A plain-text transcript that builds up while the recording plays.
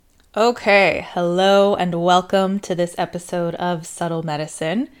Okay, hello and welcome to this episode of Subtle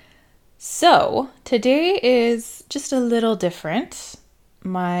Medicine. So, today is just a little different.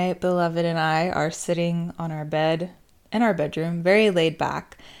 My beloved and I are sitting on our bed in our bedroom, very laid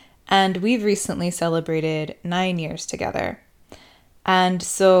back, and we've recently celebrated 9 years together. And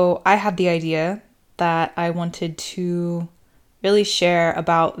so I had the idea that I wanted to really share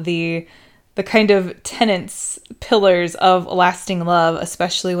about the kind of tenets, pillars of lasting love,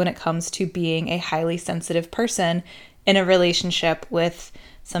 especially when it comes to being a highly sensitive person in a relationship with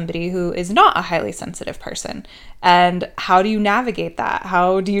somebody who is not a highly sensitive person. And how do you navigate that?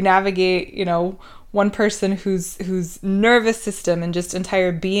 How do you navigate, one person whose nervous system and just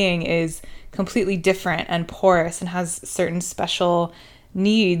entire being is completely different and porous and has certain special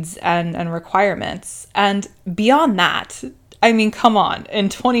needs and requirements. And beyond that, I mean, come on, in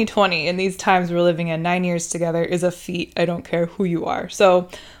 2020, in these times we're living in, 9 years together is a feat. I don't care who you are. So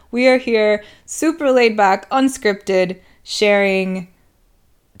we are here, super laid back, unscripted, sharing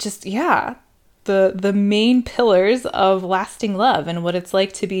just, the main pillars of lasting love and what it's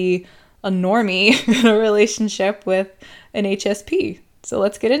like to be a normie in a relationship with an HSP. So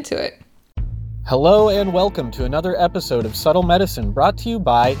let's get into it. Hello and welcome to another episode of Subtle Medicine, brought to you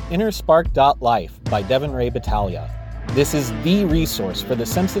by InnerSpark.life by Devin Ray Battaglia. This is the resource for the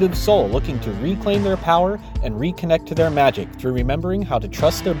sensitive soul looking to reclaim their power and reconnect to their magic through remembering how to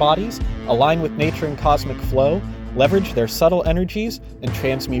trust their bodies, align with nature and cosmic flow, leverage their subtle energies, and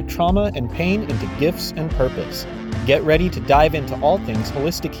transmute trauma and pain into gifts and purpose. Get ready to dive into all things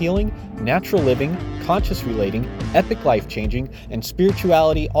holistic healing, natural living, conscious relating, epic life-changing, and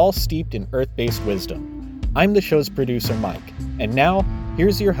spirituality, all steeped in earth-based wisdom. I'm the show's producer, Mike, and now,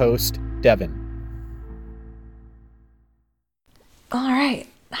 here's your host, Devin. All right.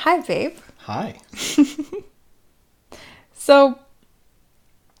 Hi, babe. Hi. So,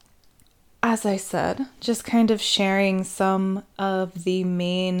 as I said, just kind of sharing some of the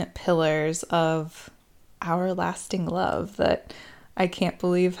main pillars of our lasting love that I can't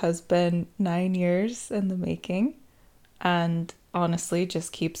believe has been 9 years in the making, and honestly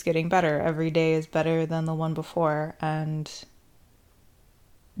just keeps getting better. Every day is better than the one before, and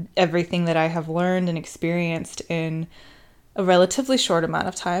everything that I have learned and experienced in a relatively short amount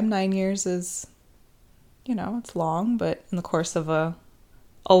of time. 9 years is, it's long, but in the course of a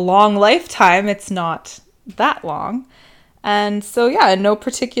long lifetime, it's not that long. And so, in no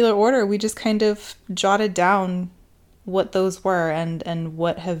particular order, we just kind of jotted down what those were and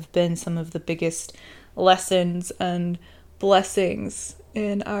what have been some of the biggest lessons and blessings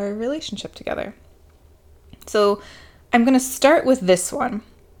in our relationship together. So I'm going to start with this one,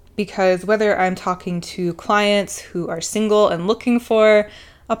 because whether I'm talking to clients who are single and looking for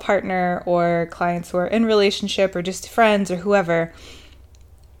a partner, or clients who are in relationship, or just friends, or whoever,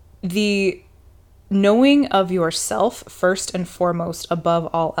 the knowing of yourself first and foremost above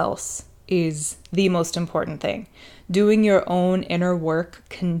all else is the most important thing. Doing your own inner work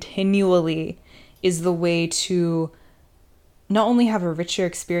continually is the way to not only have a richer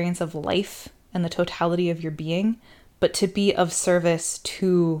experience of life and the totality of your being, but to be of service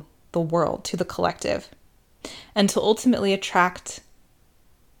to the world, to the collective, and to ultimately attract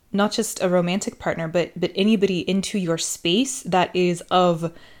not just a romantic partner, but anybody into your space that is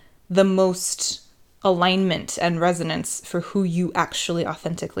of the most alignment and resonance for who you actually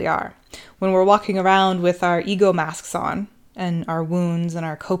authentically are. When we're walking around with our ego masks on and our wounds and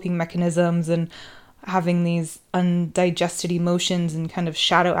our coping mechanisms and having these undigested emotions and kind of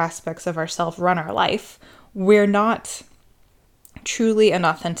shadow aspects of ourself run our life, we're not truly and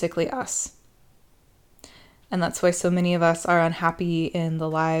authentically us. And that's why so many of us are unhappy in the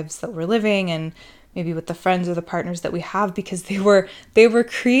lives that we're living, and maybe with the friends or the partners that we have, because they were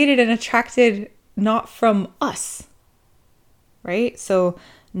created and attracted not from us, right? So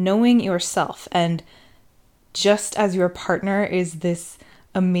knowing yourself, and just as your partner is this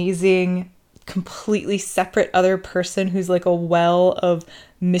amazing, completely separate other person who's like a well of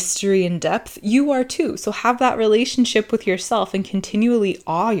mystery and depth, you are too. So have that relationship with yourself and continually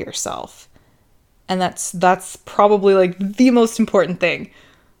awe yourself. And that's probably like the most important thing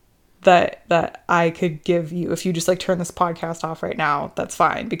that I could give you. If you just like turn this podcast off right now, that's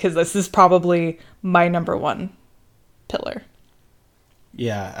fine, because this is probably my number one pillar.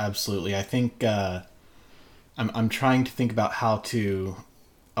 Yeah, absolutely. I think I'm trying to think about how to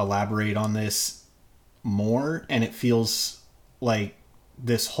elaborate on this more, and it feels like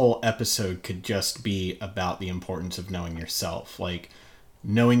this whole episode could just be about the importance of knowing yourself. Like,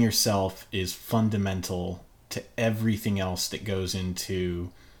 knowing yourself is fundamental to everything else that goes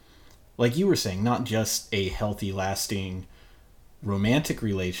into, like you were saying, not just a healthy, lasting romantic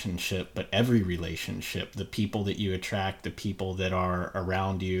relationship, but every relationship, the people that you attract, the people that are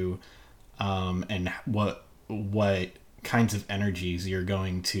around you, and what kinds of energies you're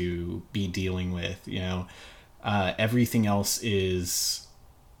going to be dealing with. Everything else is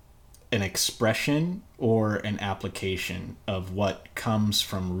an expression or an application of what comes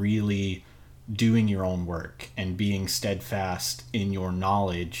from really doing your own work and being steadfast in your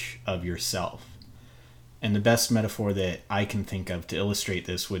knowledge of yourself. And the best metaphor that I can think of to illustrate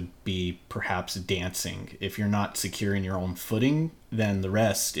this would be perhaps dancing. If you're not secure in your own footing, then the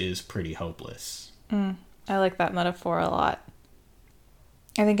rest is pretty hopeless. I like that metaphor a lot.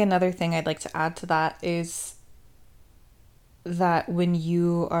 I think another thing I'd like to add to that is that when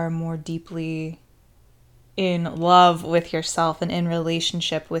you are more deeply in love with yourself and in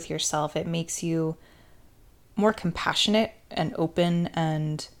relationship with yourself, it makes you more compassionate and open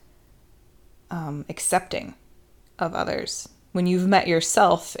and accepting of others. When you've met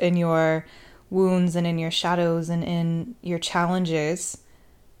yourself in your wounds and in your shadows and in your challenges,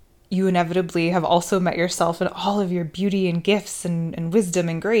 you inevitably have also met yourself in all of your beauty and gifts and wisdom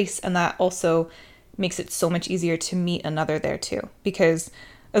and grace. And that also makes it so much easier to meet another there too. Because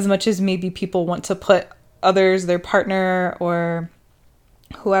as much as maybe people want to put others, their partner or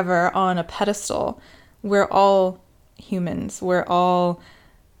whoever, on a pedestal, we're all humans. We're all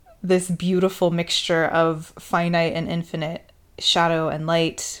this beautiful mixture of finite and infinite, shadow and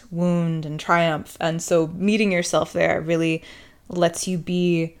light, wound and triumph. And so meeting yourself there really lets you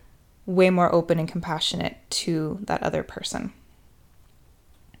be way more open and compassionate to that other person.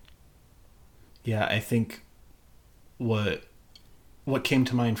 Yeah, I think what came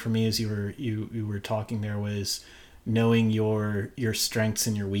to mind for me as you were talking there was knowing your strengths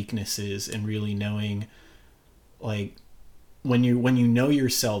and your weaknesses, and really knowing, like, when you know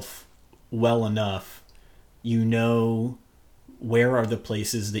yourself well enough, you know where are the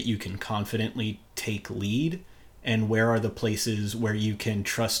places that you can confidently take lead, and where are the places where you can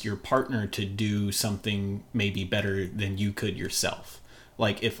trust your partner to do something maybe better than you could yourself.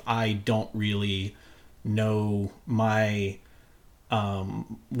 Like, if I don't really know my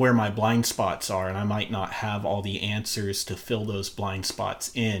where my blind spots are, and I might not have all the answers to fill those blind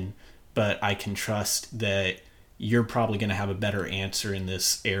spots in, but I can trust that you're probably going to have a better answer in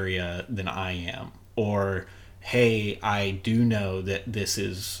this area than I am. Or, hey, I do know that this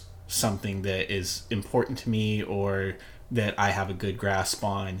is something that is important to me, or that I have a good grasp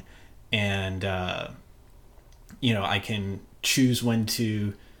on, and I can choose when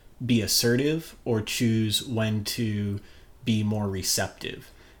to be assertive or choose when to be more receptive.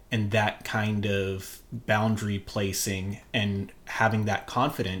 And that kind of boundary placing and having that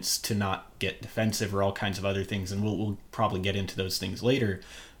confidence to not get defensive or all kinds of other things, and we'll probably get into those things later,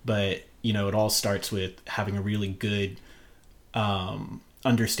 but it all starts with having a really good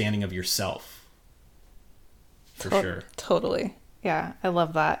understanding of yourself, for sure. Totally. Yeah, I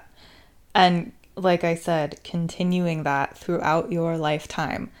love that. And like I said, continuing that throughout your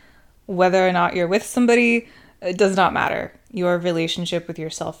lifetime, whether or not you're with somebody, it does not matter. Your relationship with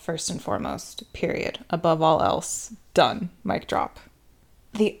yourself first and foremost, period. Above all else, done. Mic drop.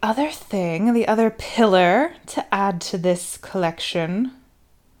 The other pillar to add to this collection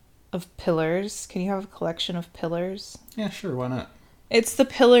of pillars. Can you have a collection of pillars? Yeah, sure. Why not? It's the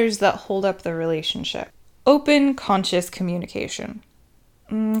pillars that hold up the relationship. Open, conscious communication.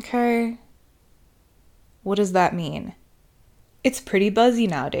 Okay. What does that mean? It's pretty buzzy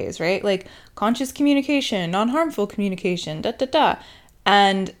nowadays, right? Like, conscious communication, non-harmful communication,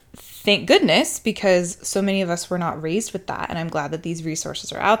 And thank goodness, because so many of us were not raised with that. And I'm glad that these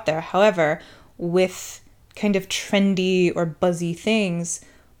resources are out there. However, with kind of trendy or buzzy things,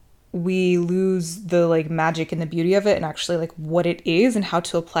 we lose the magic and the beauty of it, and actually what it is and how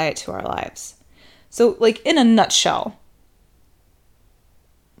to apply it to our lives. So in a nutshell,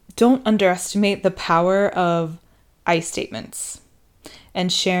 don't underestimate the power of I statements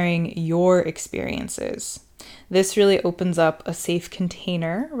and sharing your experiences. This really opens up a safe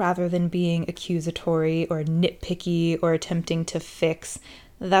container rather than being accusatory or nitpicky or attempting to fix.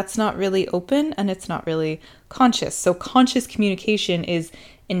 That's not really open, and it's not really conscious. So conscious communication is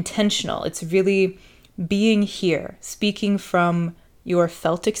intentional. It's really being here, speaking from your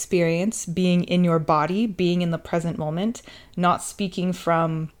felt experience, being in your body, being in the present moment, not speaking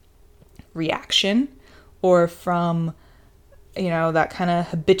from reaction or from, that kind of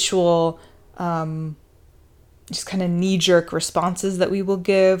habitual, just kind of knee-jerk responses that we will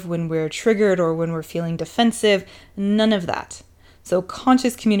give when we're triggered or when we're feeling defensive. None of that. So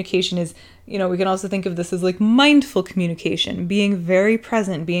conscious communication is, we can also think of this as mindful communication, being very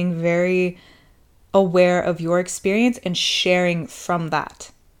present, being very aware of your experience and sharing from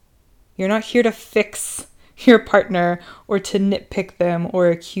that. You're not here to fix your partner or to nitpick them or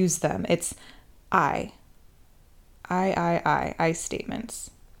accuse them. It's I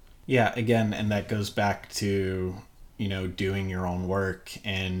statements. Yeah, again, and that goes back to, doing your own work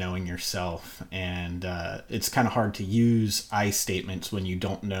and knowing yourself. And it's kind of hard to use I statements when you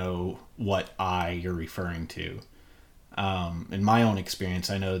don't know what you're referring to. In my own experience,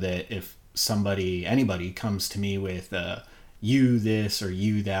 I know that if anybody comes to me with you this or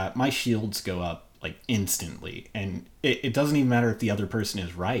you that, my shields go up like instantly. And it doesn't even matter if the other person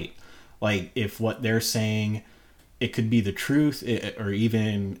is right. Like, if what they're saying, it could be the truth or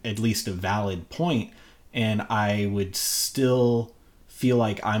even at least a valid point, and I would still feel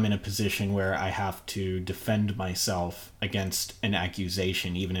like I'm in a position where I have to defend myself against an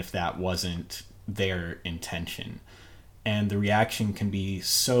accusation, even if that wasn't their intention. And the reaction can be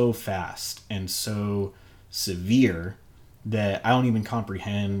so fast and so severe that I don't even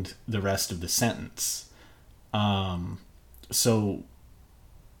comprehend the rest of the sentence. So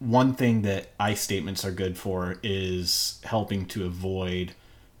one thing that I statements are good for is helping to avoid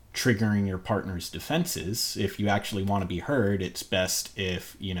triggering your partner's defenses. If you actually want to be heard, it's best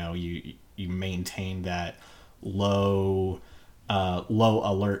if you maintain that low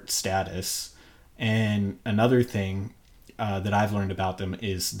alert status. And another thing that I've learned about them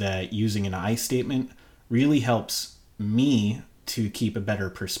is that using an I statement really helps me to keep a better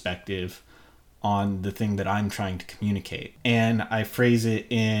perspective on the thing that I'm trying to communicate. And I phrase it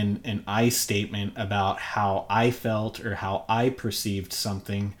in an I statement about how I felt or how I perceived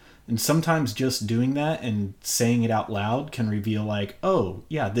something. And sometimes just doing that and saying it out loud can reveal like, oh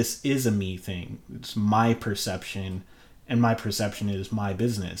yeah, this is a me thing. It's my perception, and my perception is my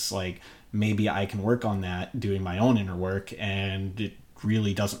business. Like, maybe I can work on that doing my own inner work, and it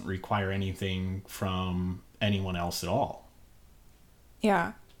really doesn't require anything from anyone else at all.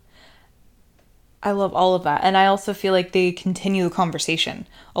 Yeah. I love all of that. And I also feel like they continue the conversation.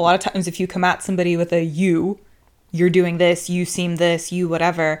 A lot of times if you come at somebody with a you're doing this, you seem this, you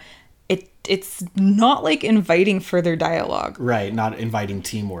whatever, it's not like inviting further dialogue. Right, not inviting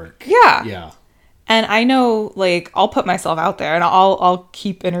teamwork. Yeah. Yeah. And I know, like, I'll put myself out there and I'll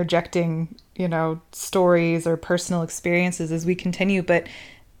keep interjecting, stories or personal experiences as we continue. But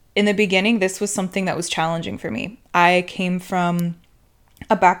in the beginning, this was something that was challenging for me. I came from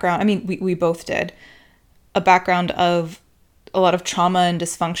a background, we both did, a background of a lot of trauma and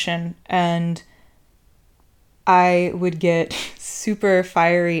dysfunction, and I would get super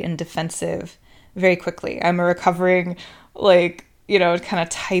fiery and defensive very quickly. I'm a recovering, kind of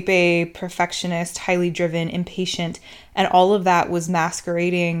type A perfectionist, highly driven, impatient, and all of that was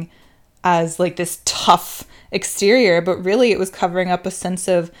masquerading as like this tough exterior, but really it was covering up a sense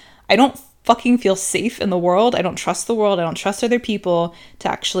of, I don't fucking feel safe in the world. I don't trust the world. I don't trust other people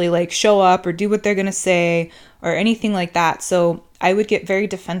to actually like show up or do what they're going to say or anything like that. So I would get very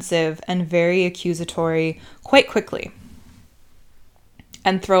defensive and very accusatory quite quickly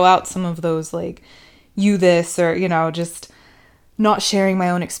and throw out some of those like, you this, or, just not sharing my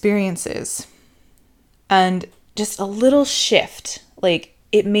own experiences. And just a little shift, like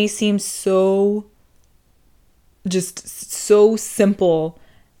it may seem so simple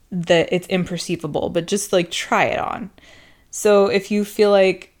that it's imperceivable, but just like try it on. So if you feel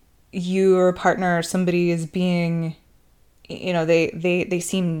like your partner or somebody is being, they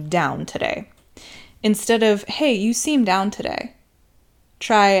seem down today, instead of, hey, you seem down today,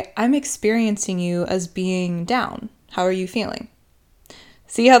 try, I'm experiencing you as being down. How are you feeling?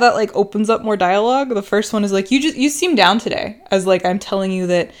 See how that like opens up more dialogue? The first one is like, you seem down today, as like I'm telling you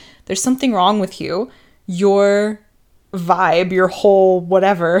that there's something wrong with you. Your vibe, your whole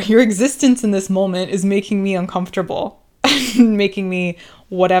whatever, your existence in this moment is making me uncomfortable, making me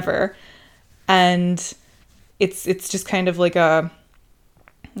whatever. And it's just kind of like a,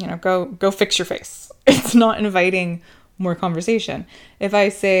 go fix your face. It's not inviting more conversation. If I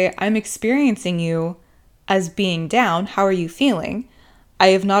say, I'm experiencing you as being down, how are you feeling? I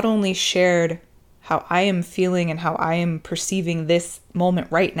have not only shared how I am feeling and how I am perceiving this moment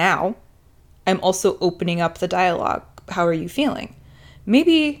right now, I'm also opening up the dialogue. How are you feeling?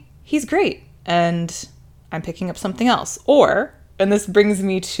 Maybe he's great and I'm picking up something else. Or, and this brings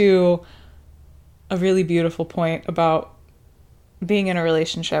me to a really beautiful point about being in a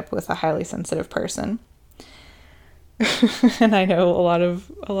relationship with a highly sensitive person. And I know a lot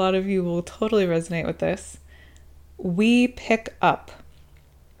of you will totally resonate with this. We pick up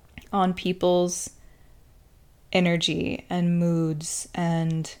on people's energy and moods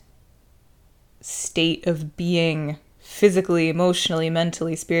and state of being, physically, emotionally,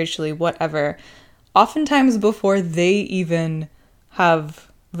 mentally, spiritually, whatever, oftentimes before they even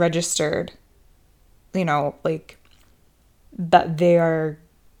have registered, like that they are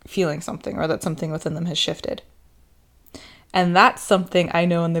feeling something or that something within them has shifted. And that's something I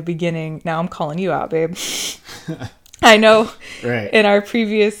know in the beginning. Now I'm calling you out, babe. I know right. In our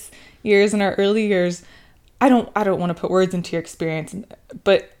previous years, in our early years, I don't want to put words into your experience,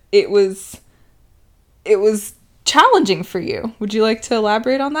 but it was challenging for you. Would you like to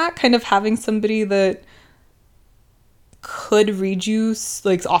elaborate on that? Kind of having somebody that could read you,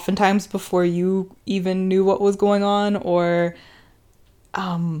 like, oftentimes before you even knew what was going on, or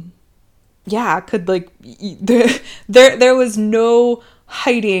could, like, there was no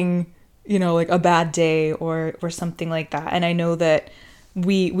hiding, like a bad day or something like that. And I know that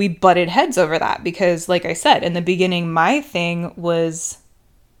we butted heads over that because, like I said, in the beginning, my thing was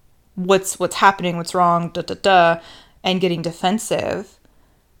what's happening, what's wrong, and getting defensive.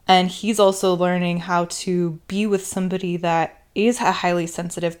 And he's also learning how to be with somebody that is a highly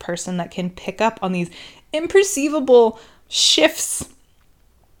sensitive person that can pick up on these imperceivable shifts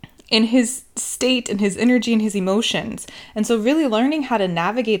in his state and his energy and his emotions. And so really learning how to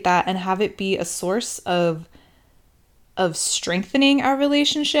navigate that and have it be a source of strengthening our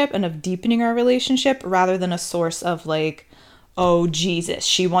relationship and of deepening our relationship, rather than a source of like, oh Jesus,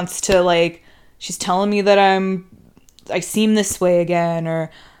 she wants to, like, she's telling me that I seem this way again,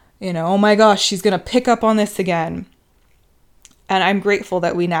 or, oh my gosh, she's going to pick up on this again. And I'm grateful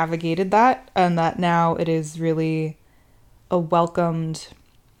that we navigated that, and that now it is really a welcomed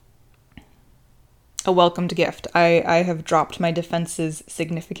gift. I have dropped my defenses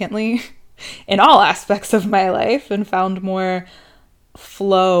significantly in all aspects of my life and found more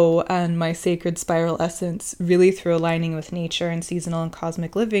flow and my sacred spiral essence really through aligning with nature and seasonal and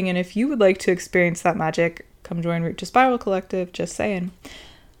cosmic living. And if you would like to experience that magic, come join Root to Spiral Collective, just saying.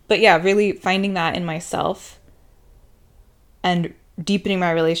 But yeah, really finding that in myself and deepening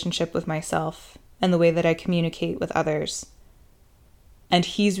my relationship with myself and the way that I communicate with others. And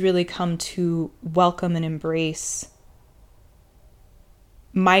he's really come to welcome and embrace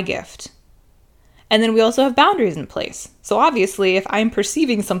my gift. And then we also have boundaries in place. So obviously, if I'm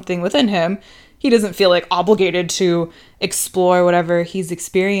perceiving something within him, he doesn't feel like obligated to explore whatever he's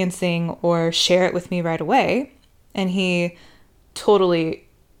experiencing or share it with me right away. And he totally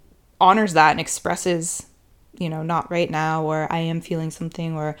honors that and expresses, not right now, or I am feeling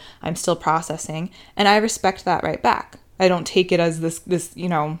something, or I'm still processing. And I respect that right back. I don't take it as this,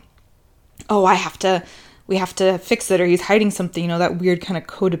 oh, we have to fix it, or he's hiding something, that weird kind of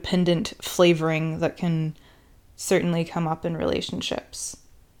codependent flavoring that can certainly come up in relationships.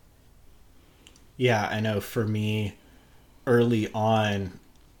 Yeah, I know for me, early on,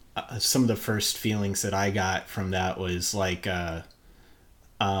 some of the first feelings that I got from that was like,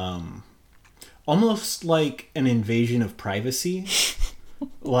 almost like an invasion of privacy.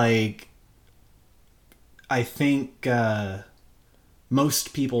 Like, I think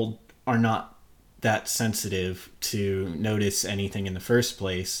most people are not that sensitive to notice anything in the first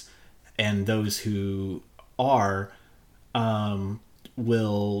place, and those who are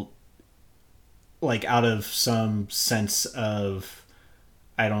will, like, out of some sense of,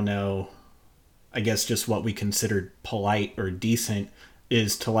 I don't know, I guess just what we considered polite or decent,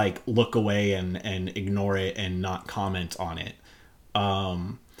 is to, like, look away and ignore it and not comment on it.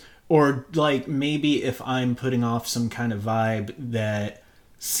 Or, like, maybe if I'm putting off some kind of vibe that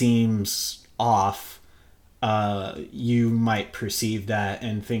seems off, you might perceive that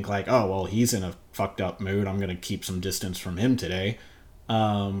and think like, oh, well, he's in a fucked up mood, I'm gonna keep some distance from him today.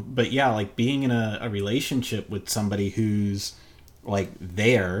 But yeah, like, being in a relationship with somebody who's, like,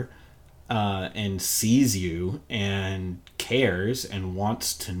 there and sees you and cares and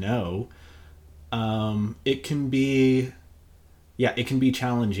wants to know, it can be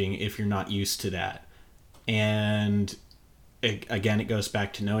challenging if you're not used to that. And again, it goes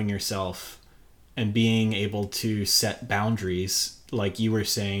back to knowing yourself and being able to set boundaries, like you were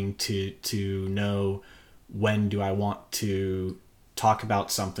saying, to know when do I want to talk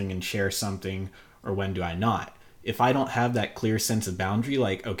about something and share something, or when do I not. If I don't have that clear sense of boundary,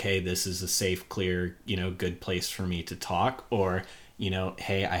 like, okay, this is a safe, clear, good place for me to talk, or,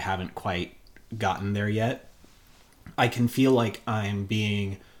 hey, I haven't quite gotten there yet, I can feel like I'm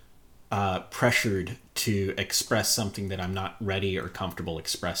being pressured to express something that I'm not ready or comfortable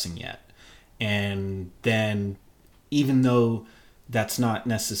expressing yet. And then, even though that's not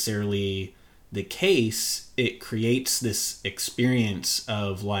necessarily the case, it creates this experience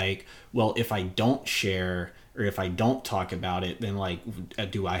of like, well, if I don't share or if I don't talk about it, then, like,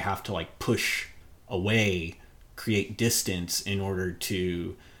 do I have to, like, push away, create distance in order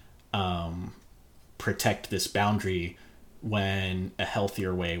to protect this boundary, when a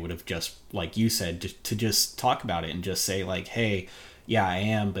healthier way would have just, like you said, to just talk about it and just say like, hey, yeah, I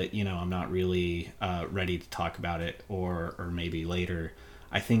am, but I'm not really ready to talk about it, or maybe later.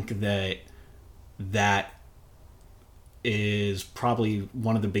 I think that is probably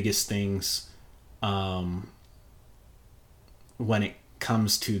one of the biggest things when it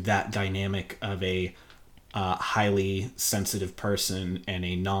comes to that dynamic of a highly sensitive person and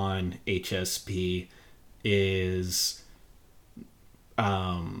a non-HSP, is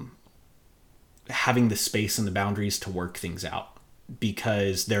having the space and the boundaries to work things out,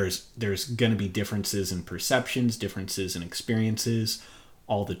 because there's going to be differences in perceptions, differences in experiences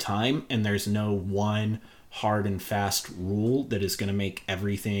all the time, and there's no one hard and fast rule that is going to make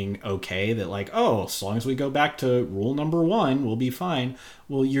everything okay, that like, oh, as long as we go back to rule number 1, we'll be fine.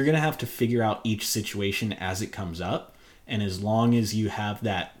 Well, you're going to have to figure out each situation as it comes up, and as long as you have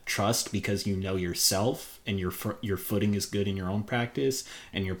that trust, because you know yourself and your footing is good in your own practice,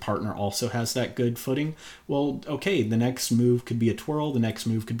 and your partner also has that good footing, well, okay, the next move could be a twirl, the next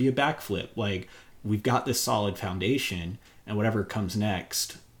move could be a backflip. Like, we've got this solid foundation, and whatever comes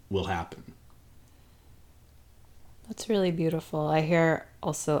next will happen. That's really beautiful. I hear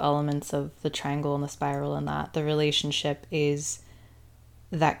also elements of the triangle and the spiral in that. The relationship is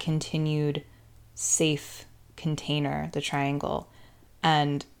that continued safe container, the triangle,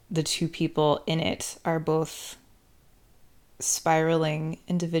 and the two people in it are both spiraling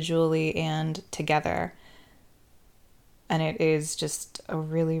individually and together. And it is just a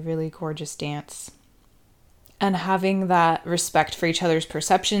really, really gorgeous dance. And having that respect for each other's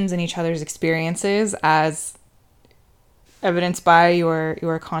perceptions and each other's experiences, as evidenced by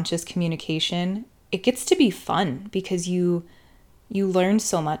your conscious communication, it gets to be fun, because you learn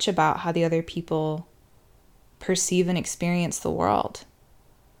so much about how the other people perceive and experience the world.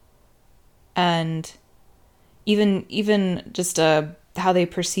 And even just how they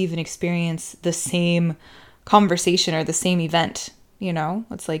perceive and experience the same conversation or the same event,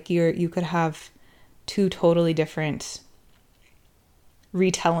 it's like you could have two totally different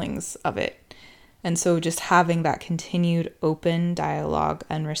retellings of it. And so just having that continued open dialogue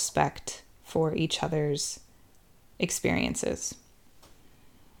and respect for each other's experiences.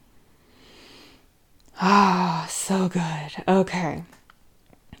 Ah, so good. Okay.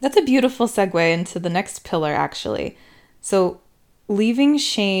 That's a beautiful segue into the next pillar, actually. So leaving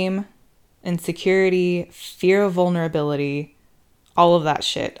shame, insecurity, fear of vulnerability, all of that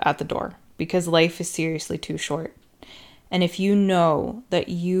shit at the door, because life is seriously too short. And if you know that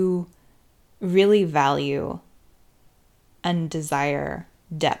you really value and desire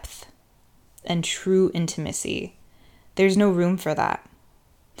depth and true intimacy, there's no room for that.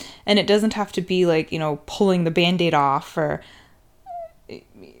 And it doesn't have to be like, pulling the Band-Aid off, or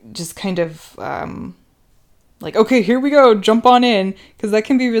just kind of like, okay, here we go, jump on in, because that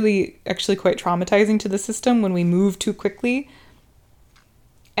can be really actually quite traumatizing to the system when we move too quickly.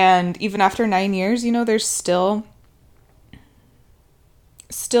 And even after 9 years, there's still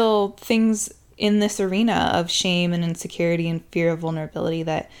things in this arena of shame and insecurity and fear of vulnerability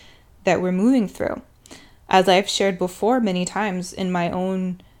that we're moving through. As I've shared before many times in my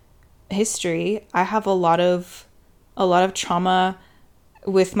own history, I have a lot of trauma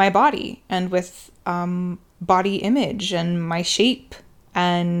with my body and with body image and my shape.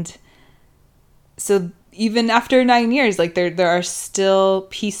 And so even after 9 years, like there are still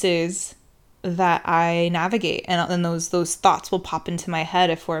pieces that I navigate, and those thoughts will pop into my head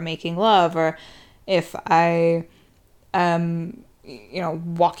if we're making love, or if I am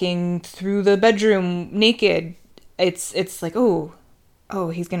walking through the bedroom naked. It's like, oh,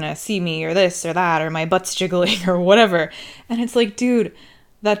 he's gonna see me, or this or that, or my butt's jiggling, or whatever. And it's like, dude,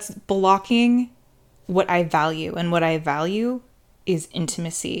 that's blocking what I value, and what I value is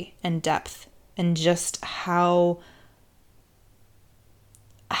intimacy and depth, and just how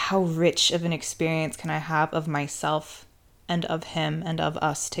rich of an experience can I have of myself and of him and of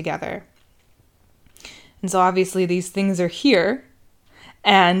us together. And so obviously these things are here,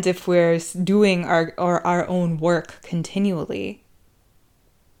 and if we're doing our own work continually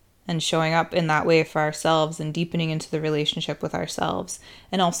and showing up in that way for ourselves and deepening into the relationship with ourselves,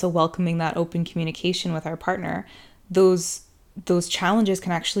 and also welcoming that open communication with our partner, those challenges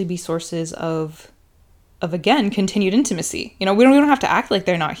can actually be sources of again, continued intimacy. We don't have to act like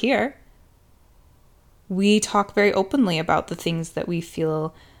they're not here. We talk very openly about the things that we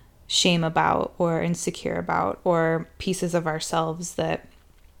feel shame about, or insecure about, or pieces of ourselves that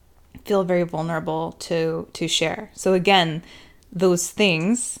feel very vulnerable to share. So again, those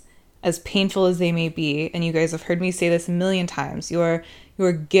things, as painful as they may be, and you guys have heard me say this a million times, your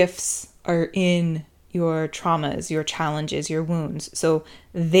gifts are in your traumas, your challenges, your wounds. So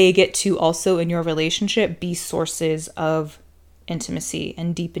they get to also in your relationship be sources of intimacy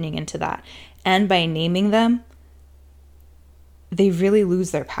and deepening into that. And by naming them, they really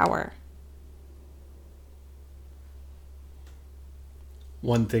lose their power.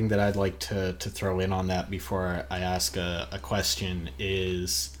 One thing that I'd like to throw in on that before I ask a question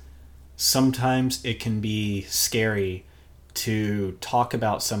is sometimes it can be scary to talk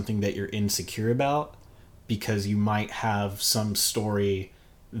about something that you're insecure about, because you might have some story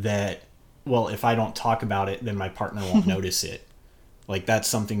that, well, if I don't talk about it, then my partner won't notice it. Like, that's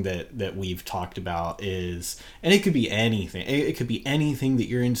something that we've talked about is, and it could be anything. It could be anything that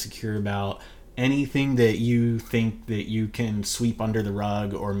you're insecure about, anything that you think that you can sweep under the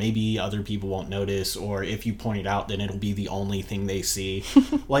rug, or maybe other people won't notice, or if you point it out, then it'll be the only thing they see.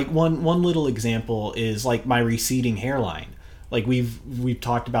 Like one little example is like my receding hairline. Like we've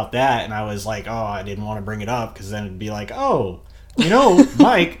talked about that, and I was like, oh, I didn't want to bring it up because then it'd be like, oh,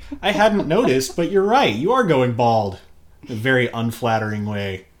 Mike, I hadn't noticed, but you're right, you are going bald. A very unflattering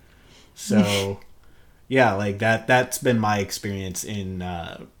way. So yeah, like that's been my experience in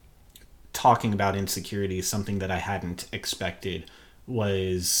talking about insecurity. Something that I hadn't expected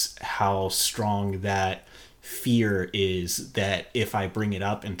was how strong that fear is, that if I bring it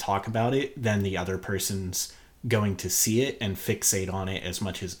up and talk about it, then the other person's going to see it and fixate on it as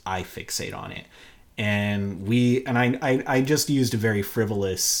much as I fixate on it. And I just used a very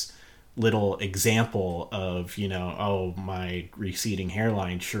frivolous little example of, oh, my receding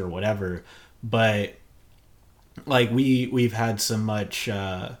hairline, sure, whatever. But like we've had some much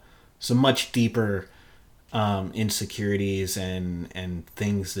deeper insecurities and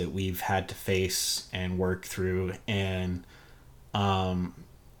things that we've had to face and work through. And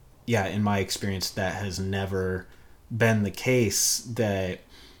yeah, in my experience, that has never been the case, that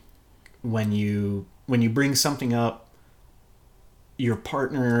when you bring something up, your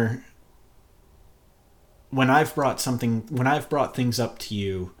partner, when I've brought things up to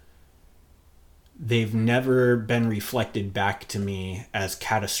you, they've never been reflected back to me as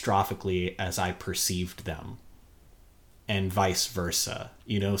catastrophically as I perceived them, and vice versa.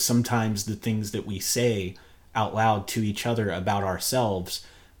 Sometimes the things that we say out loud to each other about ourselves,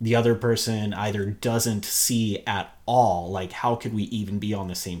 the other person either doesn't see at all, like, how could we even be on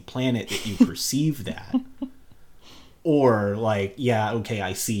the same planet that you perceive that? Or like, yeah, okay,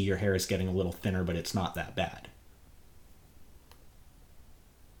 I see your hair is getting a little thinner, but it's not that bad.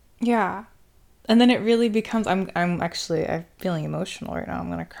 Yeah. And then it really becomes, I'm feeling emotional right now. I'm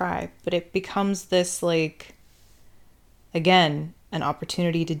going to cry. But it becomes this, like, again, an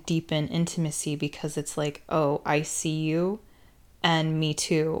opportunity to deepen intimacy, because it's like, oh, I see you and me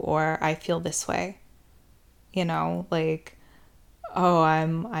too, or I feel this way. Like, oh,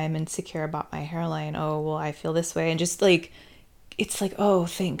 I'm insecure about my hairline. Oh, well, I feel this way. And just like, it's like, oh,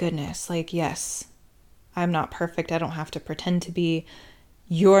 thank goodness. Like, yes, I'm not perfect. I don't have to pretend to be.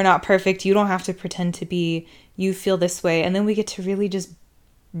 You're not perfect. You don't have to pretend to be. You feel this way. And then we get to really just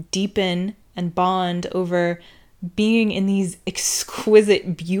deepen and bond over being in these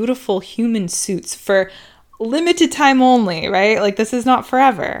exquisite, beautiful human suits for limited time only, right? Like, this is not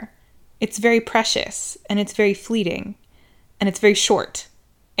forever. It's very precious, and it's very fleeting, and it's very short.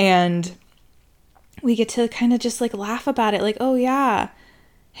 And we get to kind of just like laugh about it. Like, oh yeah,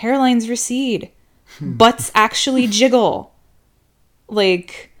 hairlines recede. Butts actually jiggle.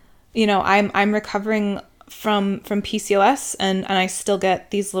 Like, I'm recovering from PCOS, and I still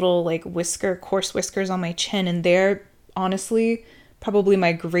get these little like coarse whiskers on my chin, and they're honestly probably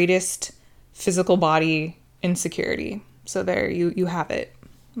my greatest physical body insecurity. So there you have it,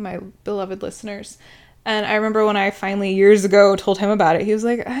 my beloved listeners. And I remember when I finally years ago told him about it, he was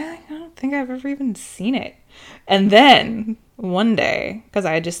like, I don't think I've ever even seen it. And then one day, because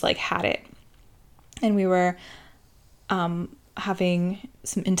I just like had it, and we were having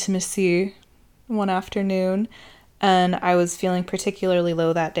some intimacy one afternoon, and I was feeling particularly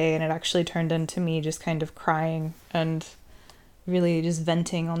low that day, and it actually turned into me just kind of crying and really just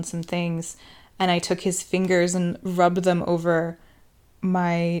venting on some things. And I took his fingers and rubbed them over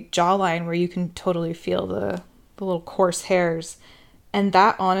my jawline, where you can totally feel the little coarse hairs. And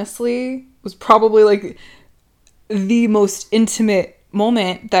that honestly was probably like the most intimate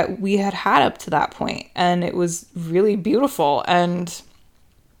moment that we had had up to that point. And it was really beautiful, and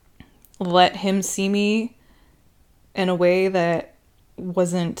let him see me in a way that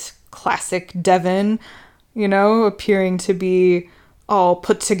wasn't classic Devin, appearing to be all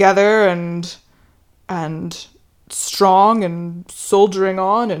put together and strong and soldiering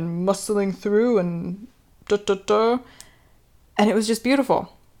on and muscling through and and it was just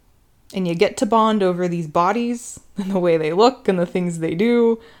beautiful. And you get to bond over these bodies and the way they look and the things they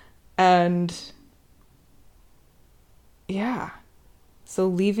do. And yeah. So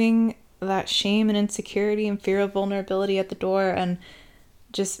leaving that shame and insecurity and fear of vulnerability at the door, and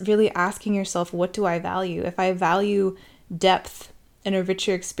just really asking yourself, what do I value? If I value depth and a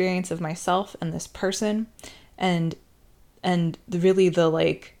richer experience of myself and this person, and really the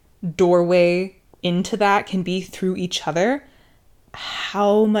like doorway into that can be through each other,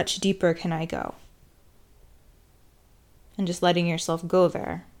 how much deeper can I go? And just letting yourself go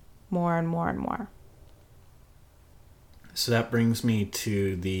there more and more and more. So that brings me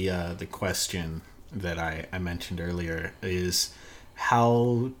to the question that I mentioned earlier, is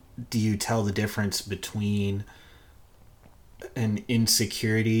how do you tell the difference between an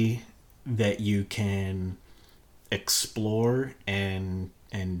insecurity that you can explore and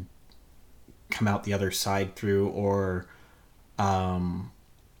come out the other side through, or a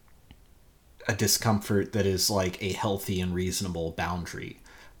discomfort that is like a healthy and reasonable boundary?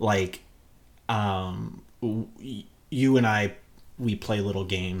 Like, you and I, we play little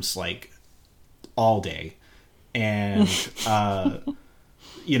games like all day, and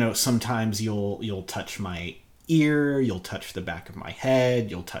sometimes you'll touch my ear, you'll touch the back of my head,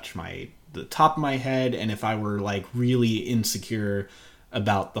 you'll touch the top of my head, and if I were like really insecure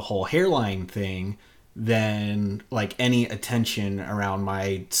about the whole hairline thing, then like any attention around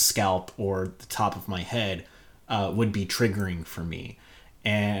my scalp or the top of my head would be triggering for me.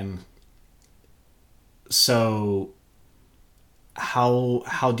 And so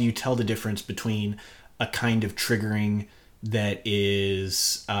how do you tell the difference between a kind of triggering that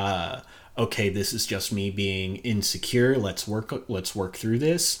is okay, this is just me being insecure, let's work through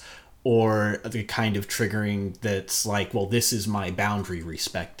this, or the kind of triggering that's like, well, this is my boundary,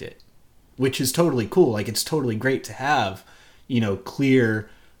 respect it, which is totally cool. Like, it's totally great to have, clear,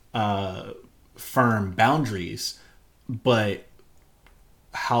 firm boundaries, but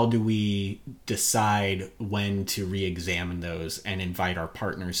how do we decide when to re-examine those and invite our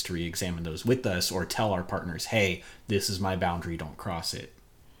partners to re-examine those with us, or tell our partners, hey, this is my boundary, don't cross it?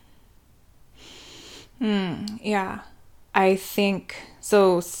 Yeah, I think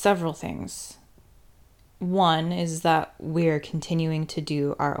so. Several things. One is that we're continuing to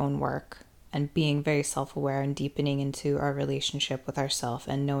do our own work and being very self-aware and deepening into our relationship with ourselves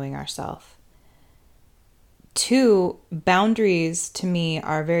and knowing ourselves. Two, boundaries to me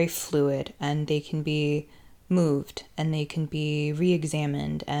are very fluid, and they can be moved and they can be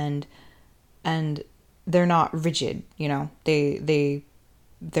re-examined, and they're not rigid, they're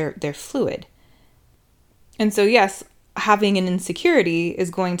fluid. And so yes, having an insecurity is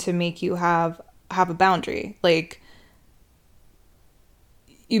going to make you have a boundary. Like,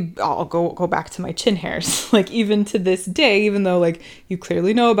 I'll go back to my chin hairs. Like, even to this day, even though like you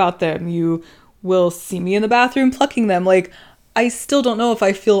clearly know about them, you will see me in the bathroom plucking them, like, I still don't know if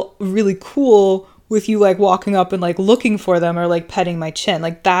I feel really cool with you like walking up and like looking for them or like petting my chin.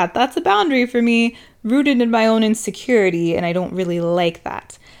 Like that's a boundary for me, rooted in my own insecurity, and I don't really like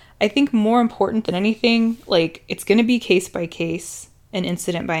that. I think more important than anything, like, it's going to be case by case and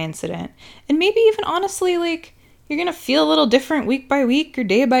incident by incident. And maybe even honestly, like, you're going to feel a little different week by week or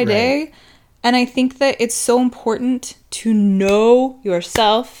day by day. Right. And I think that it's so important to know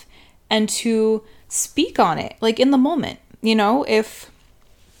yourself and to speak on it, like, in the moment. If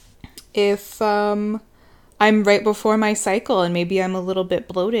I'm right before my cycle and maybe I'm a little bit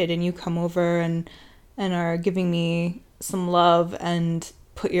bloated, and you come over and are giving me some love and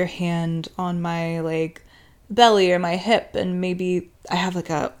put your hand on my like belly or my hip, and maybe I have like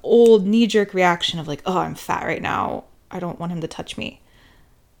a old knee-jerk reaction of like, oh, I'm fat right now, I don't want him to touch me.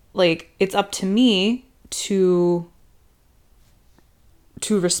 Like, it's up to me to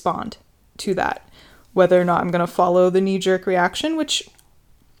respond to that, whether or not I'm going to follow the knee-jerk reaction, which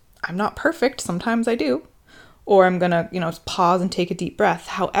I'm not perfect, sometimes I do, or I'm going to, pause and take a deep breath.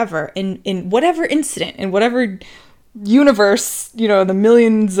 However, in whatever incident, in whatever universe, the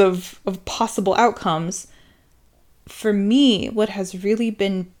millions of possible outcomes, for me, what has really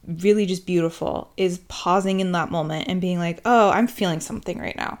been really just beautiful is pausing in that moment and being like, oh, I'm feeling something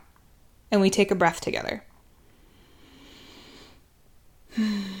right now. And we take a breath together.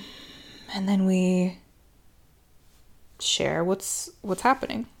 And then we share what's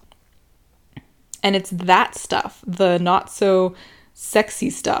happening. And it's that stuff, the not so sexy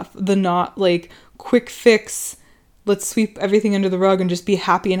stuff, the not like quick fix, let's sweep everything under the rug and just be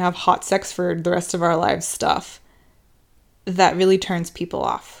happy and have hot sex for the rest of our lives stuff, that really turns people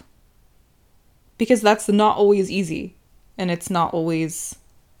off. Because that's not always easy, and it's not always,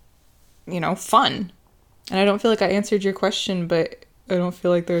 fun. And I don't feel like I answered your question, but I don't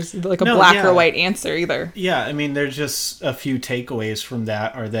feel like there's like a No, black yeah. or white answer either. Yeah, I mean, there's just a few takeaways from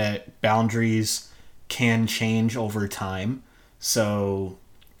that are that boundaries can change over time. So,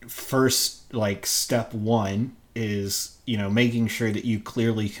 first, like, step one is, making sure that you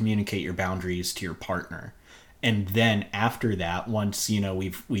clearly communicate your boundaries to your partner. And then after that, once,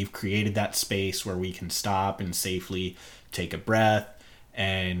 we've created that space where we can stop and safely take a breath,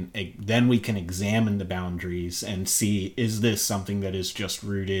 and then we can examine the boundaries and see, is this something that is just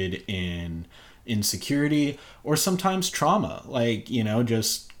rooted in insecurity or sometimes trauma, like,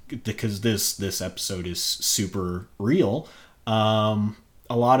 just because this episode is super real.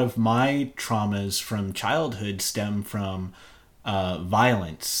 A lot of my traumas from childhood stem from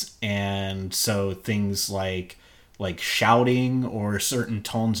violence, and so things like shouting or certain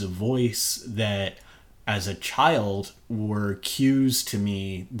tones of voice that as a child were cues to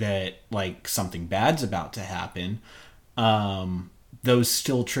me that like something bad's about to happen. Those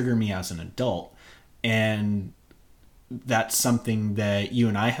still trigger me as an adult, and that's something that you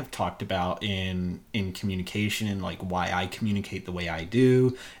and I have talked about in communication, and like why I communicate the way I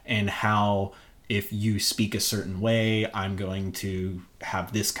do, and how if you speak a certain way, I'm going to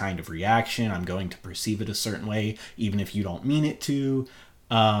have this kind of reaction. I'm going to perceive it a certain way, even if you don't mean it to.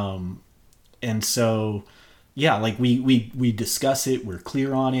 And so, yeah, like we discuss it, we're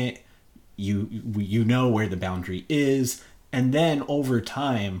clear on it. You know where the boundary is, and then over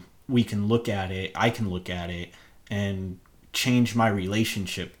time we can look at it. I can look at it and change my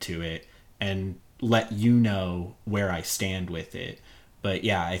relationship to it and let you know where I stand with it. But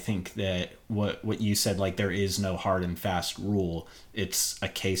yeah, I think that what you said, like there is no hard and fast rule. It's a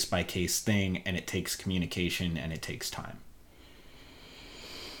case by case thing, and it takes communication and it takes time.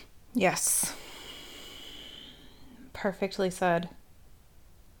 Yes. Perfectly said.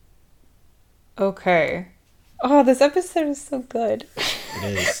 Okay. Oh, this episode is so good.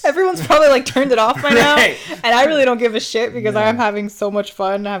 It is. Everyone's probably like turned it off by now. Right. And I really don't give a shit because No. I'm having so much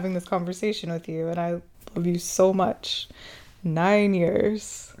fun having this conversation with you. And I love you so much. 9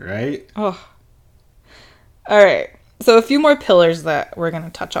 years. Right? Oh. All right. So a few more pillars that we're going to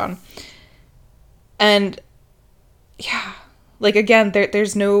touch on. And yeah, like again,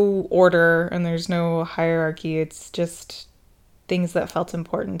 there's no order and there's no hierarchy. It's just things that felt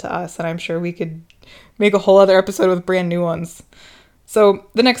important to us. And I'm sure we could make a whole other episode with brand new ones. So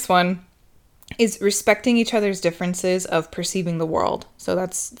the next one is respecting each other's differences of perceiving the world. So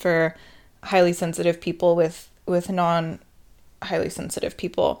that's for highly sensitive people with non-highly sensitive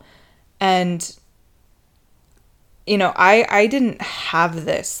people. And, you know, I didn't have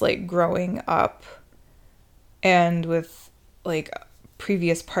this like growing up and with like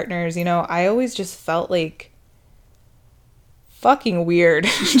previous partners, you know, I always just felt like fucking weird.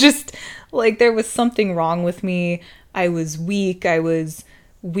 Just like there was something wrong with me. I was weak. I was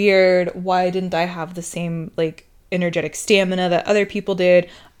weird. Why didn't I have the same like energetic stamina that other people did?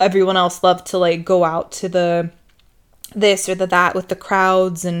 Everyone else loved to like go out to the this or the that with the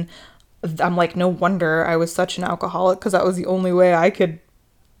crowds, and I'm like, no wonder I was such an alcoholic, because that was the only way I could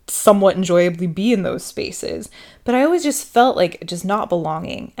somewhat enjoyably be in those spaces. But I always just felt like just not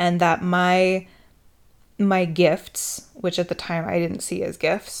belonging, and that my gifts, which at the time I didn't see as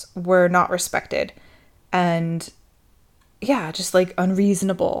gifts, were not respected. And yeah, just like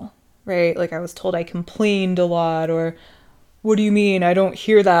unreasonable, right? Like I was told I complained a lot, or what do you mean I don't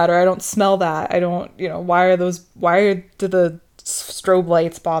hear that, or I don't smell that, I don't, you know, why do the strobe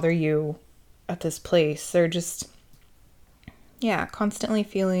lights bother you at this place? They're just, yeah, constantly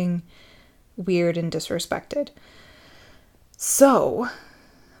feeling weird and disrespected. So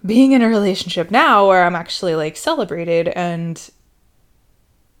being in a relationship now where I'm actually like celebrated and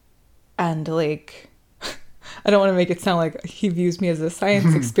like, I don't want to make it sound like he views me as a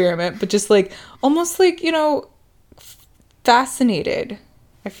science experiment, but just like almost like, you know, fascinated.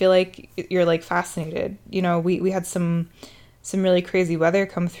 I feel like you're like fascinated. You know, we had some really crazy weather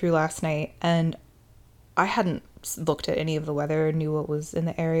come through last night, and I hadn't looked at any of the weather, knew what was in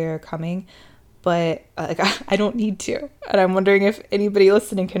the area or coming, but like I don't need to. And I'm wondering if anybody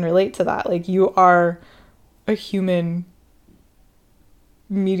listening can relate to that. Like, you are a human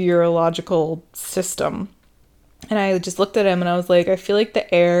meteorological system. And I just looked at him and I was like, I feel like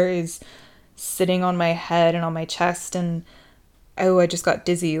the air is sitting on my head and on my chest, and I just got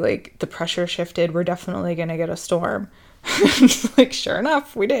dizzy. Like the pressure shifted. We're definitely gonna get a storm. Like, sure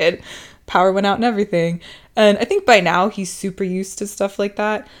enough, we did. Power went out and everything. And I think by now he's super used to stuff like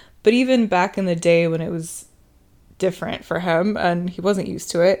that. But even back in the day when it was different for him and he wasn't used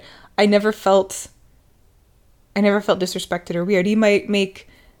to it, I never felt disrespected or weird. He might make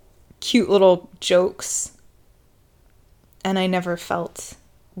cute little jokes and I never felt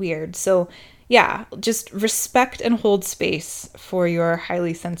weird. So yeah, just respect and hold space for your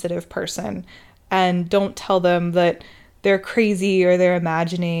highly sensitive person, and don't tell them that they're crazy or they're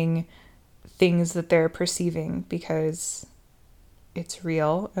imagining things that they're perceiving, because it's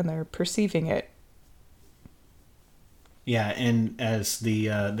real and they're perceiving it. Yeah, and as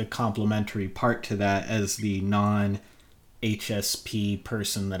the complementary part to that, as the non-HSP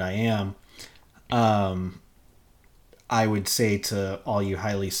person that I am, I would say to all you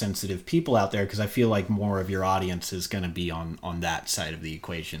highly sensitive people out there, because I feel like more of your audience is going to be on that side of the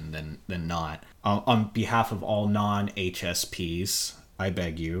equation than not. On behalf of all non-HSPs, I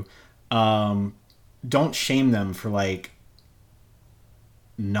beg you, don't shame them for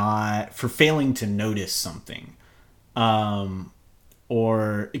for failing to notice something.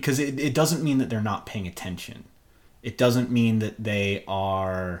 Or because it doesn't mean that they're not paying attention. It doesn't mean that they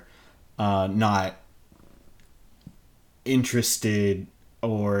are not interested,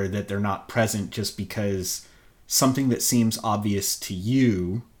 or that they're not present just because something that seems obvious to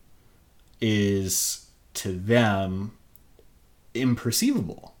you is to them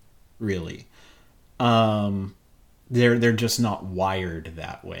imperceivable, really. They're just not wired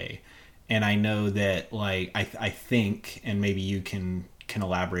that way. And I know that, I think, and maybe you can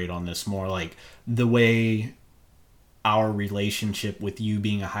elaborate on this more, the way our relationship with you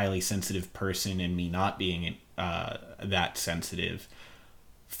being a highly sensitive person and me not being that sensitive,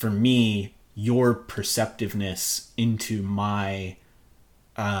 for me, your perceptiveness into my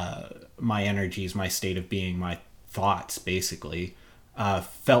energies, my state of being, my thoughts, basically,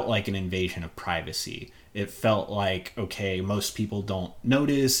 felt like an invasion of privacy. It felt like, okay, most people don't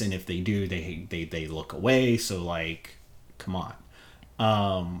notice, and if they do, they look away. So come on.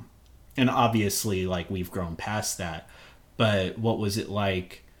 And obviously, we've grown past that. But what was it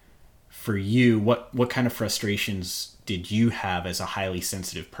like for you? What kind of frustrations did you have as a highly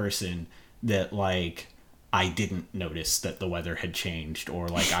sensitive person that I didn't notice that the weather had changed, or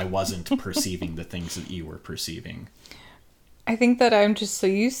I wasn't perceiving the things that you were perceiving? I think that I'm just so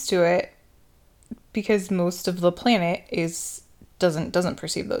used to it, because most of the planet doesn't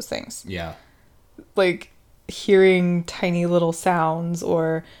perceive those things. Yeah. Hearing tiny little sounds,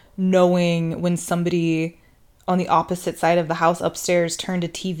 or knowing when somebody on the opposite side of the house upstairs turned a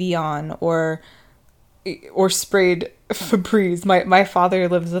TV on, or sprayed Febreze. My father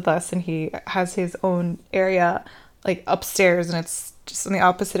lives with us, and he has his own area upstairs, and it's just on the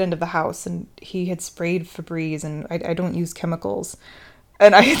opposite end of the house, and he had sprayed Febreze, and I don't use chemicals.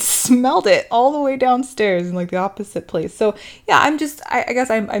 And I had smelled it all the way downstairs in the opposite place. So yeah, I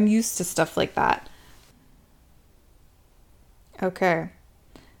guess I'm used to stuff like that. Okay.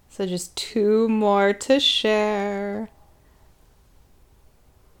 So just 2 more to share.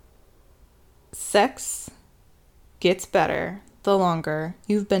 Sex gets better the longer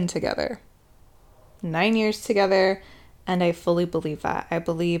you've been together. 9 years together, and I fully believe that. I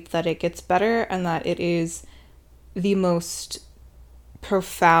believe that it gets better, and that it is the most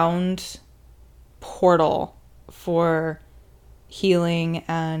profound portal for healing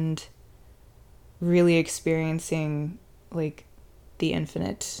and really experiencing the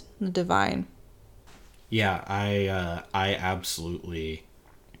infinite, the divine. Yeah, I absolutely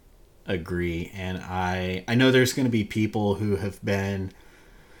agree. And I know there's going to be people who have been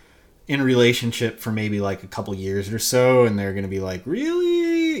in a relationship for maybe a couple years or so, and they're going to be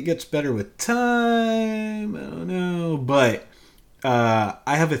really? It gets better with time? I don't know. But I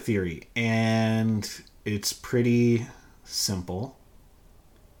have a theory, and it's pretty simple.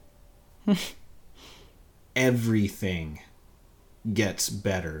 Everything gets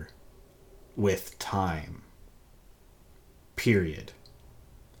better with time. Period.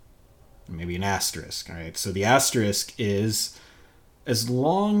 Maybe an asterisk, all right? So the asterisk is, as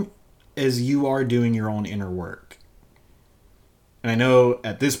long as you are doing your own inner work. And I know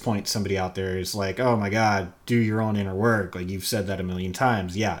at this point somebody out there is oh my God, do your own inner work. You've said that a million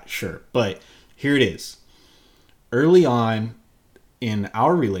times. Yeah, sure. But here it is. Early on in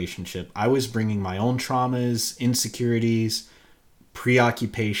our relationship, I was bringing my own traumas, insecurities,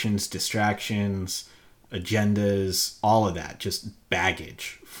 preoccupations, distractions, agendas, all of that, just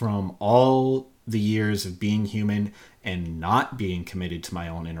baggage from all the years of being human and not being committed to my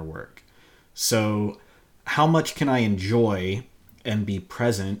own inner work. So how much can I enjoy and be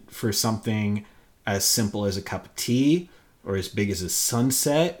present for something as simple as a cup of tea, or as big as a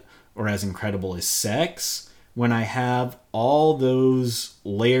sunset, or as incredible as sex, when I have all those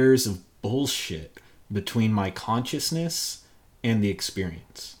layers of bullshit between my consciousness and the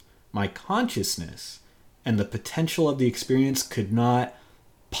experience? My consciousness and the potential of the experience could not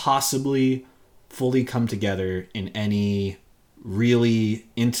possibly fully come together in any really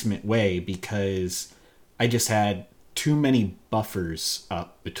intimate way because I just had too many buffers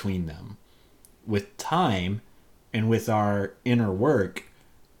up between them. With time and with our inner work,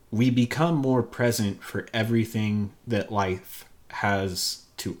 we become more present for everything that life has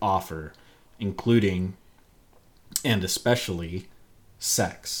to offer, including and especially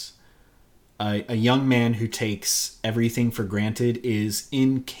sex. A young man who takes everything for granted is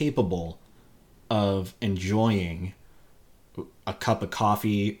incapable of enjoying a cup of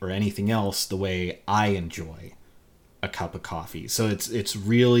coffee or anything else the way I enjoy a cup of coffee. So it's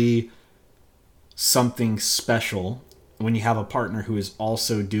really something special when you have a partner who is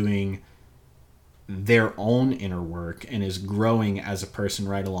also doing their own inner work and is growing as a person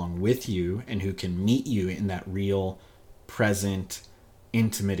right along with you, and who can meet you in that real, present,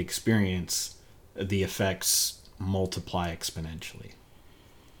 intimate experience. The effects multiply exponentially.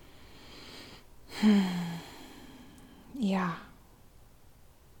 Yeah.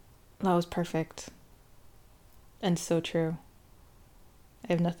 That was perfect. And so true.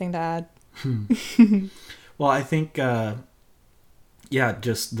 I have nothing to add. Well, I think,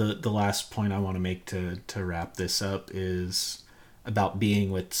 just the last point I want to make to wrap this up is about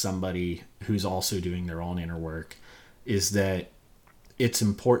being with somebody who's also doing their own inner work, is that it's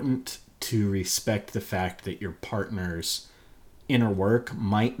important to respect the fact that your partner's inner work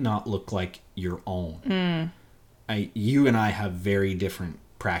might not look like your own. You and I have very different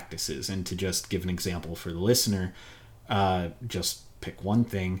practices, and to just give an example for the listener, just pick one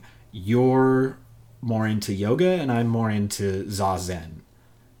thing. You're more into yoga and I'm more into Zazen.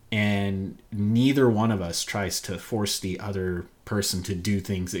 And neither one of us tries to force the other person to do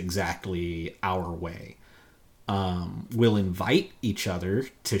things exactly our way. We'll invite each other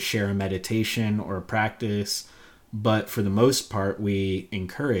to share a meditation or a practice, but for the most part, we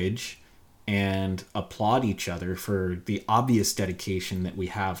encourage and applaud each other for the obvious dedication that we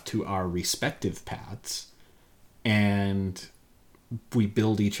have to our respective paths. And we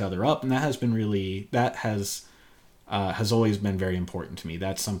build each other up, and that has always been very important to me.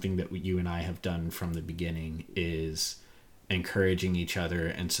 That's something that you and I have done from the beginning, is encouraging each other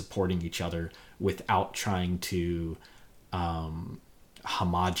and supporting each other without trying to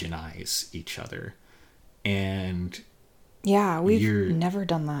homogenize each other. And yeah, we've never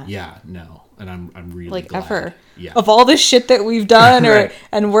done that. Yeah, no. And I'm really like glad. Ever. Yeah. Of all the shit that we've done Right.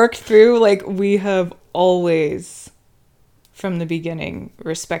 and worked through, like, we have always, from the beginning,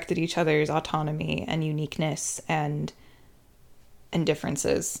 respected each other's autonomy and uniqueness and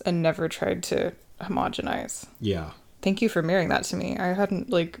differences, and never tried to homogenize. Yeah. Thank you for mirroring that to me. I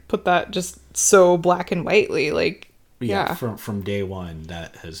hadn't put that just so black and whitely. Yeah. From day one,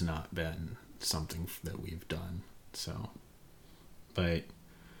 that has not been something that we've done. So, but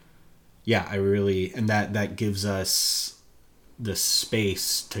yeah, and that gives us the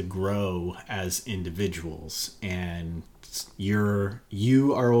space to grow as individuals, and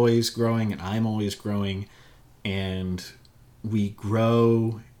you are always growing and I'm always growing, and we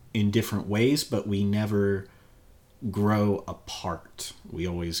grow in different ways, but we never grow apart. We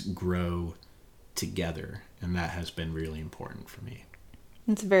always grow together, and that has been really important for me.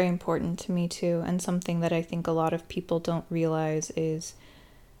 It's very important to me too, and something that I think a lot of people don't realize is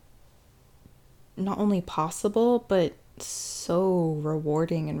not only possible, but so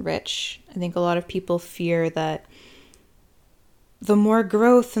rewarding and rich. I think a lot of people fear that the more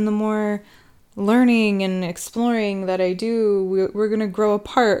growth and the more learning and exploring that I do, we're going to grow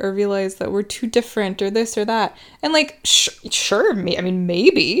apart or realize that we're too different or this or that. And sure,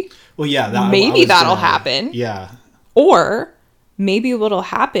 maybe. Well, yeah, that'll happen. Yeah. Or maybe what'll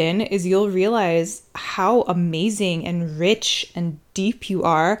happen is you'll realize how amazing and rich and deep you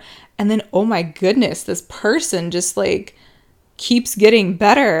are. And then, oh my goodness, this person just keeps getting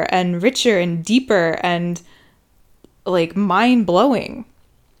better and richer and deeper and mind blowing.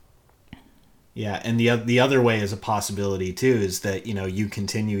 Yeah, and the other way is a possibility too, is that, you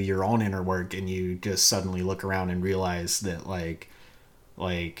continue your own inner work and you just suddenly look around and realize that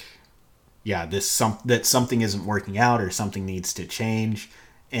that something isn't working out or something needs to change,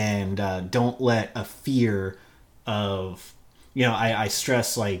 and don't let a fear of, I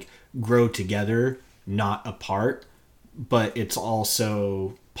stress grow together, not apart, but it's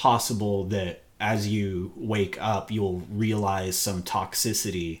also possible that as you wake up, you'll realize some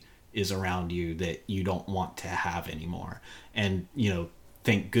toxicity is around you that you don't want to have anymore. And,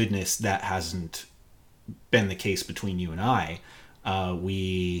 thank goodness that hasn't been the case between you and I.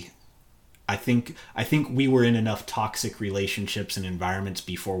 I think we were in enough toxic relationships and environments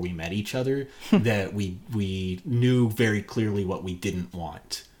before we met each other that we knew very clearly what we didn't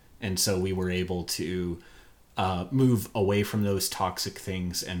want. And so we were able to move away from those toxic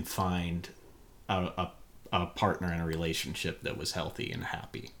things and find a partner in a relationship that was healthy and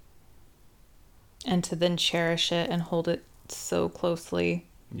happy. And to then cherish it and hold it so closely.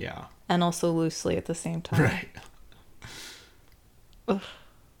 Yeah. And also loosely at the same time. Right. Ugh.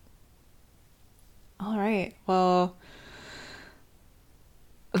 All right. Well,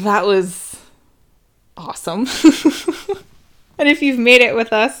 that was awesome. And if you've made it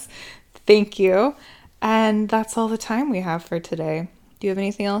with us, thank you. And that's all the time we have for today. Do you have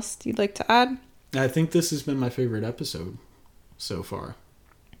anything else you'd like to add? I think this has been my favorite episode so far.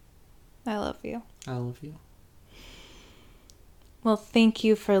 I love you. I love you. Well, thank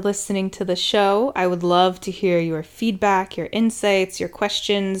you for listening to the show. I would love to hear your feedback, your insights, your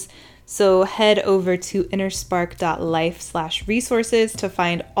questions. So head over to innerspark.life/resources to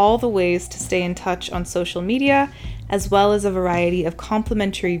find all the ways to stay in touch on social media, as well as a variety of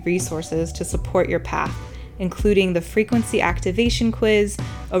complimentary resources to support your path, including the frequency activation quiz,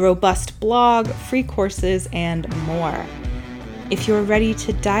 a robust blog, free courses, and more. If you're ready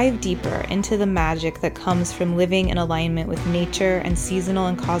to dive deeper into the magic that comes from living in alignment with nature and seasonal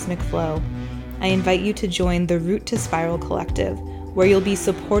and cosmic flow, I invite you to join the Root to Spiral Collective, where you'll be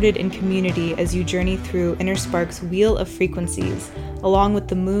supported in community as you journey through InnerSpark's wheel of frequencies, along with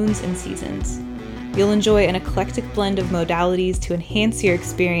the moons and seasons. You'll enjoy an eclectic blend of modalities to enhance your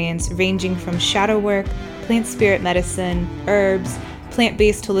experience, ranging from shadow work, plant spirit medicine, herbs,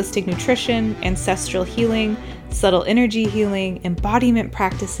 plant-based holistic nutrition, ancestral healing, subtle energy healing, embodiment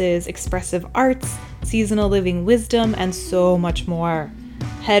practices, expressive arts, seasonal living wisdom, and so much more.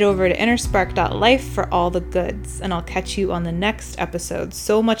 Head over to innerspark.life for all the goods, and I'll catch you on the next episode.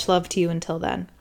 So much love to you until then.